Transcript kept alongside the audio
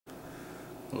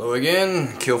Hello again,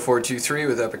 Kill423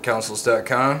 with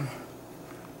EpicCouncils.com.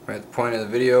 We're at the point of the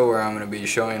video where I'm going to be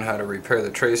showing how to repair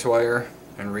the trace wire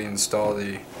and reinstall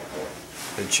the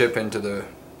chip into the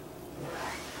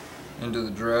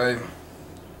drive.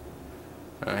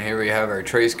 Here we have our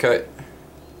trace cut.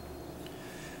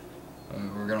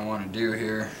 What we're going to want to do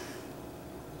here,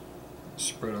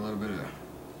 spread a little bit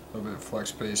of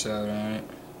flex paste out on it.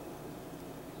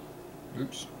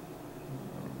 Oops,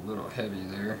 a little heavy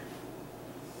there.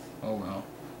 Oh well.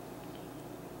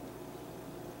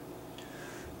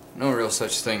 No real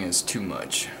such thing as too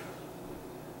much.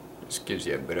 Just gives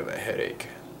you a bit of a headache.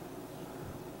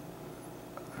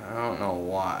 I don't know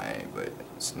why, but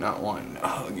it's not one.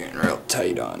 Oh, getting real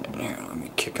tight on it. Here, let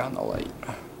me kick on the light.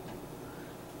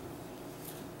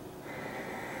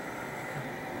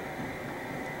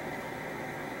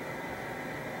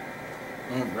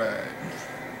 Alright.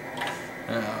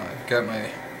 Now, I've got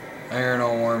my iron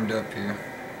all warmed up here.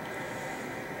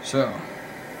 So,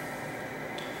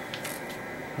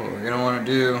 what we're going to want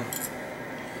to do is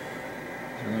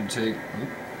we're going to take,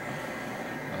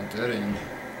 not that in,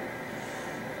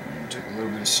 we're going to take a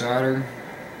little bit of solder,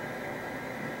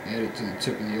 add it to the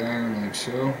tip of the iron like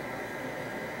so.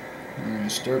 We're going to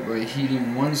start by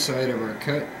heating one side of our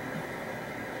cut,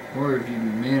 or if you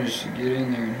manage to get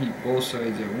in there and heat both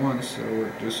sides at once, that'll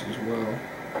work just as well.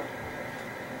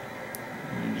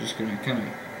 And you're just going to kind of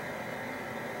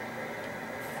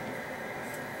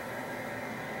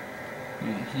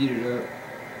heat it up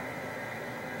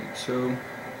like so.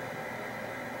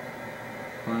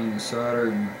 Find the solder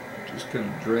and just kind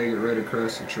of drag it right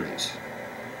across the trace.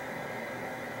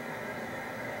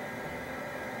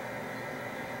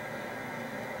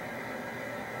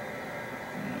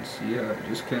 And see how it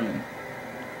just kind of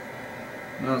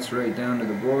melts right down to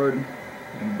the board,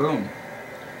 and boom.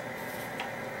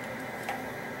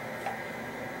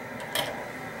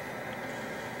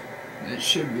 That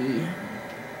should be.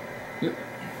 Yep,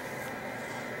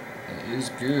 that is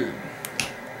good.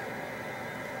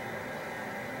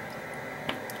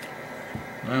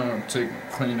 Now I'm going to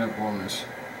clean up all this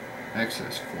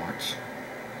excess flux.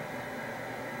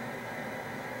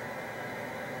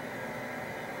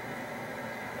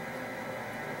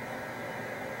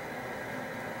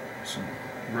 Some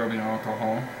rubbing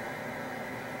alcohol.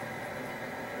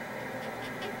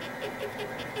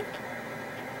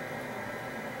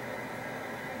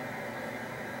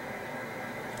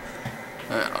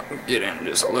 I'll get in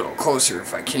just a little closer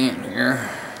if I can here.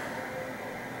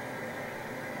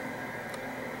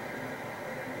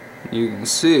 You can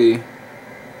see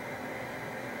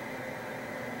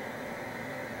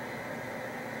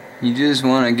you just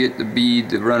want to get the bead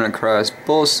to run across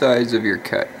both sides of your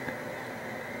cut.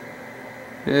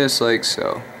 Just like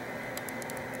so.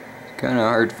 It's kind of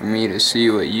hard for me to see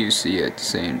what you see at the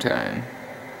same time.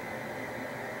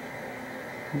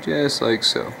 Just like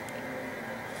so.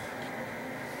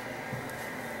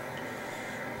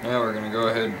 Now we're going to go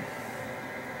ahead and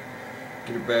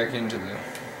get it back into the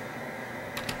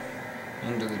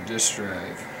disk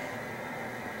drive.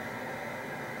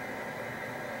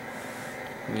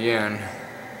 Again,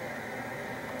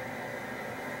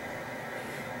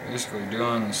 basically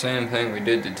doing the same thing we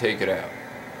did to take it out.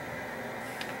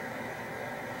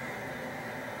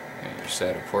 Got your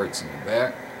SATA ports in the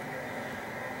back.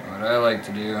 What I like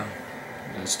to do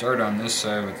is start on this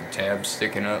side with the tab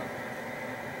sticking up.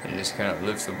 And just kind of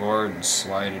lift the board and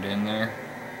slide it in there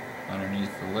underneath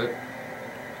the lip,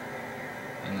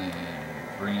 and then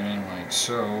bring it in like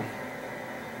so.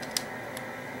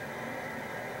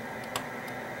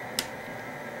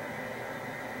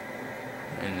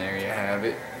 And there you have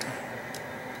it.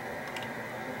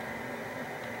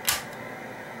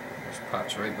 Just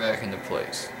pops right back into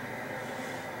place.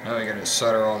 Now we gotta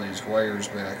solder all these wires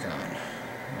back on.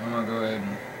 I'm gonna go ahead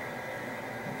and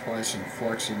apply some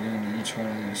flux again to each one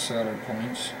of these solder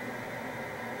points.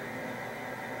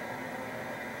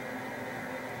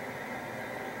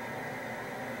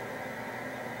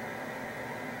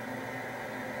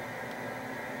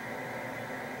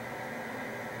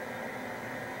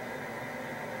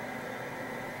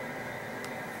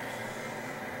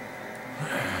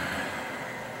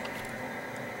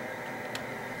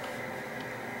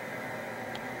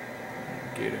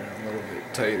 Get it a little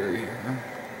bit tighter here.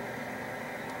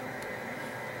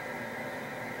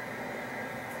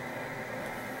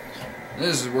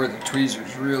 This is where the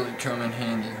tweezers really come in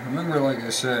handy. Remember, like I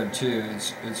said too,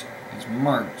 it's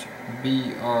marked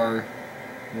BRYGW,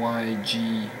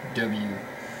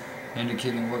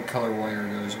 indicating what color wire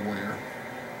goes where.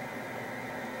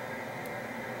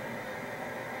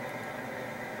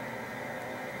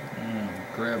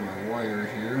 grab our wire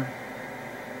here.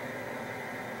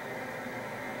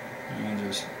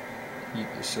 is heat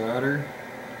the solder,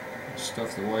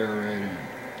 stuff the wire right in.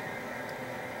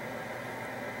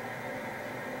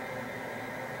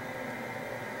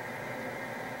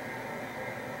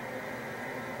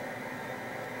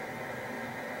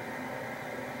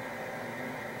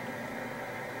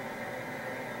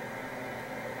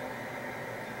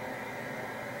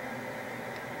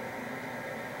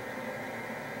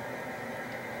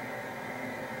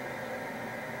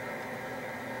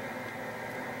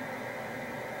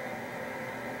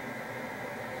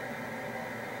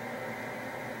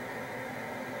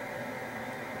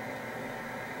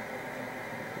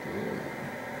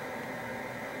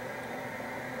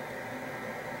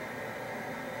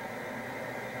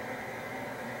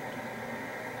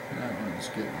 That one's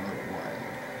getting a little wide.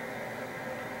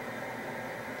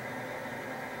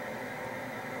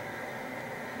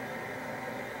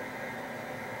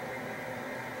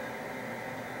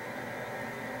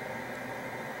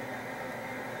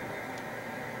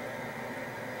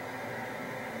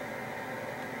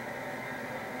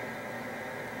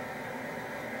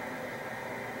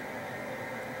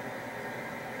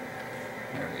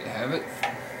 There we have it.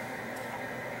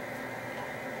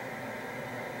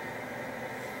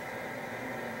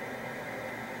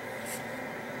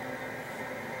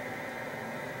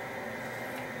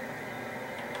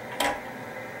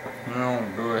 Now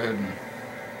we'll go ahead and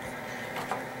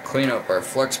clean up our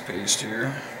flex paste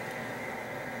here.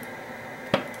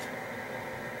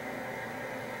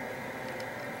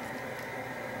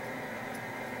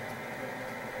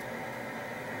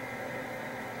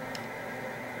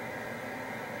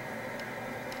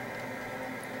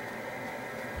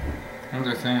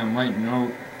 Another thing I might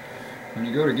note, when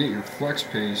you go to get your flex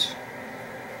paste,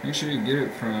 make sure you get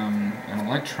it from an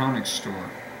electronics store,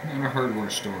 not a hardware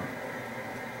store.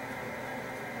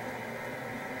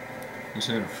 I just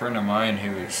had a friend of mine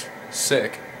who was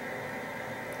sick,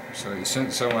 so he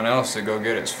sent someone else to go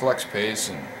get his flex paste,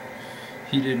 and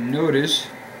he didn't notice,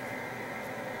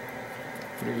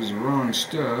 but it was the wrong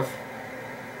stuff.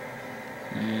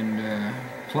 And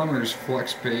plumber's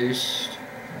flex paste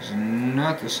is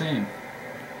not the same.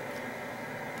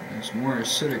 It's more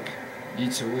acidic,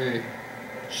 eats away,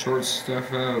 shorts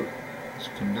stuff out, it's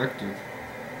conductive.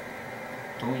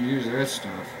 Don't use that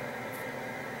stuff.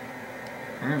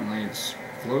 Apparently it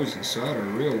flows the solder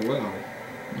real well.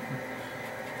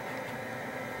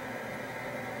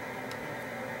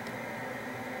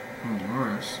 Of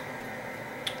course,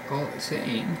 all the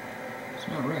same, it's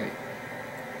not right.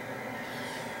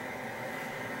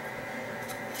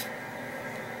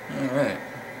 Alright.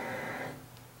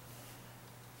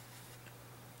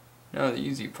 Now the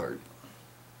easy part.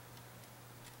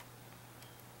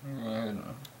 Go ahead and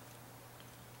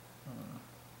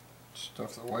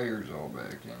stuff the wires all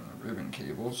back in, the ribbon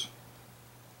cables.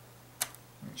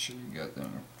 Make sure you got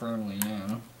them firmly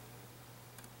in.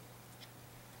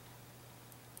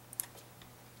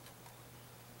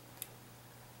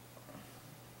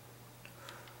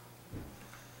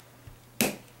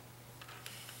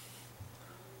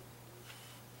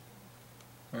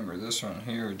 Remember, this one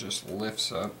here just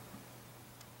lifts up.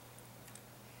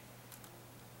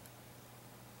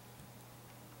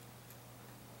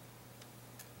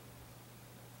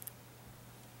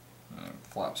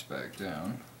 Flops back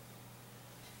down.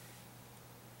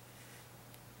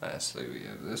 Lastly, we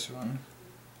have this one.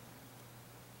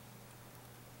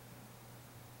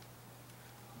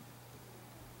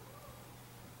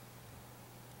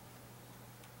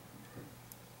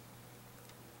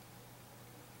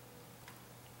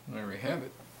 There we have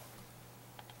it.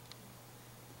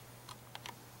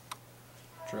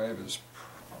 Drive is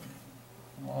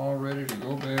all ready to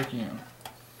go back in.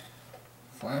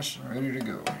 Flash and ready to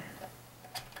go.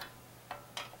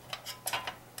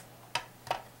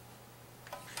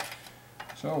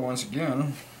 So once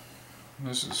again,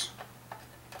 this is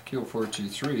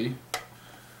Kill423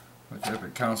 with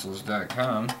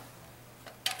EpicConsoles.com.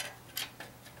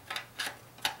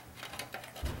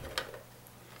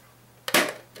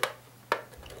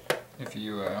 If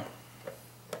you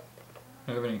have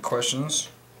any questions,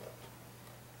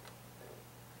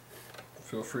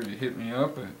 feel free to hit me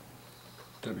up at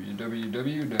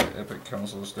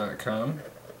www.epicconsoles.com.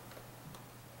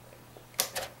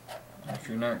 If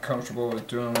you're not comfortable with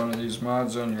doing one of these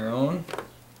mods on your own,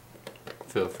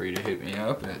 feel free to hit me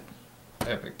up at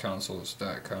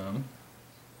epicconsoles.com.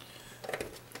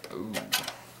 Ooh.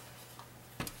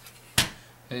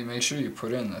 Hey, make sure you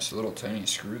put in this little tiny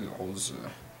screw that holds the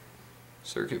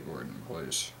circuit board in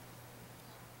place.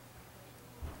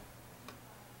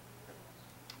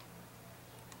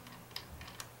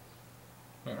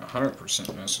 Not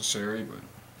 100% necessary, but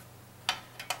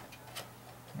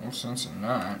No sense in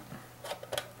not.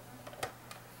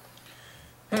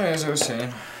 Anyway, as I was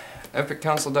saying,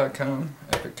 epiccouncil.com,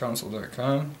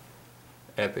 epiccouncil.com,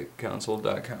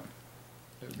 epiccouncil.com.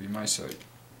 That would be my site.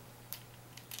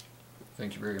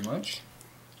 Thank you very much.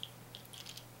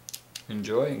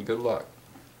 Enjoy and good luck.